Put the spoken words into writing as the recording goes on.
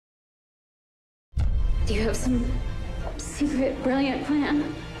Do you have some secret, brilliant plan?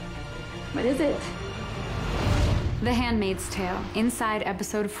 What is it? The Handmaid's Tale, inside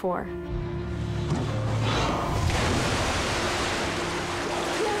episode 4.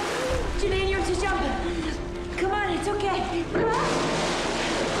 Janine, you're too jumping. Come on, it's okay. Come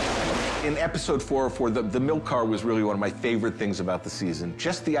on. In episode 404, the milk car was really one of my favorite things about the season.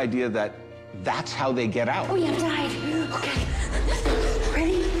 Just the idea that that's how they get out. Oh, you have to hide. Okay.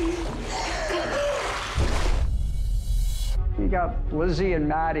 Ready? You got Lizzie and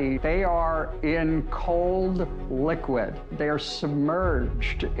Maddie. They are in cold liquid. They are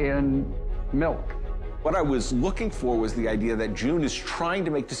submerged in milk. What I was looking for was the idea that June is trying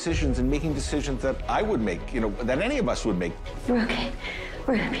to make decisions and making decisions that I would make, that any of us would make. We're okay.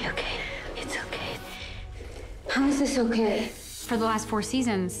 We're gonna be okay. It's okay. How is this okay? For the last 4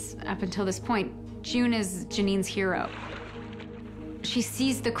 seasons, up until this point, June is Janine's hero. She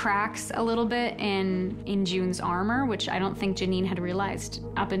sees the cracks a little bit in June's armor, which I don't think Janine had realized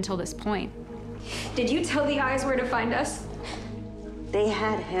up until this point. Did you tell the eyes where to find us? They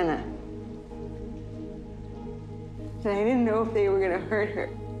had Hannah. And I didn't know if they were gonna hurt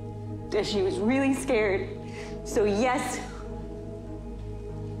her. And she was really scared. So yes,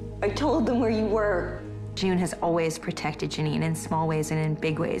 I told them where you were. June has always protected Janine in small ways and in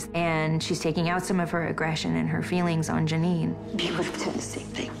big ways. And she's taking out some of her aggression and her feelings on Janine. You would have done the same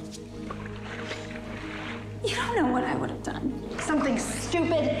thing. You don't know what I would have done. Something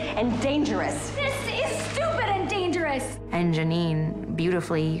stupid and dangerous. This is stupid and dangerous. And Janine,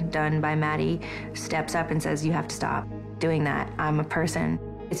 beautifully done by Maddie, steps up and says, you have to stop doing that. I'm a person.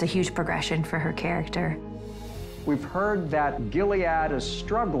 It's a huge progression for her character. We've heard that Gilead is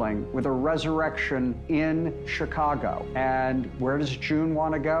struggling with a resurrection in Chicago. And where does June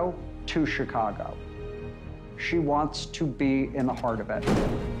want to go? To Chicago. She wants to be in the heart of it.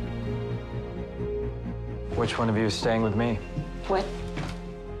 Which one of you is staying with me? What?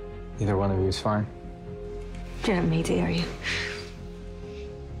 Either one of you is fine. You're not Mayday, are you?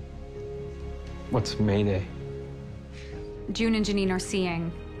 What's Mayday? June and Janine are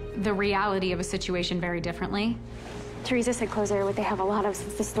seeing the reality of a situation very differently. Teresa said close air what they have a lot of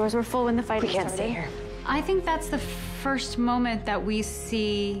since the stores were full when the fight We started. can't stay here. I think that's the first moment that we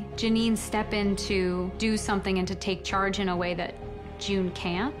see Janine step in to do something and to take charge in a way that June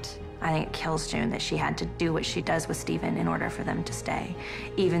can't. I think it kills June that she had to do what she does with Stephen in order for them to stay.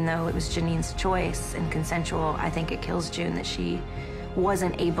 Even though it was Janine's choice and consensual, I think it kills June that she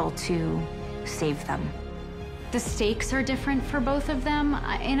wasn't able to save them. The stakes are different for both of them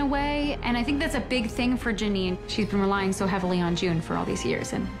in a way, and I think that's a big thing for Janine. She's been relying so heavily on June for all these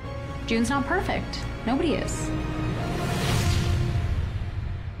years, and June's not perfect. Nobody is.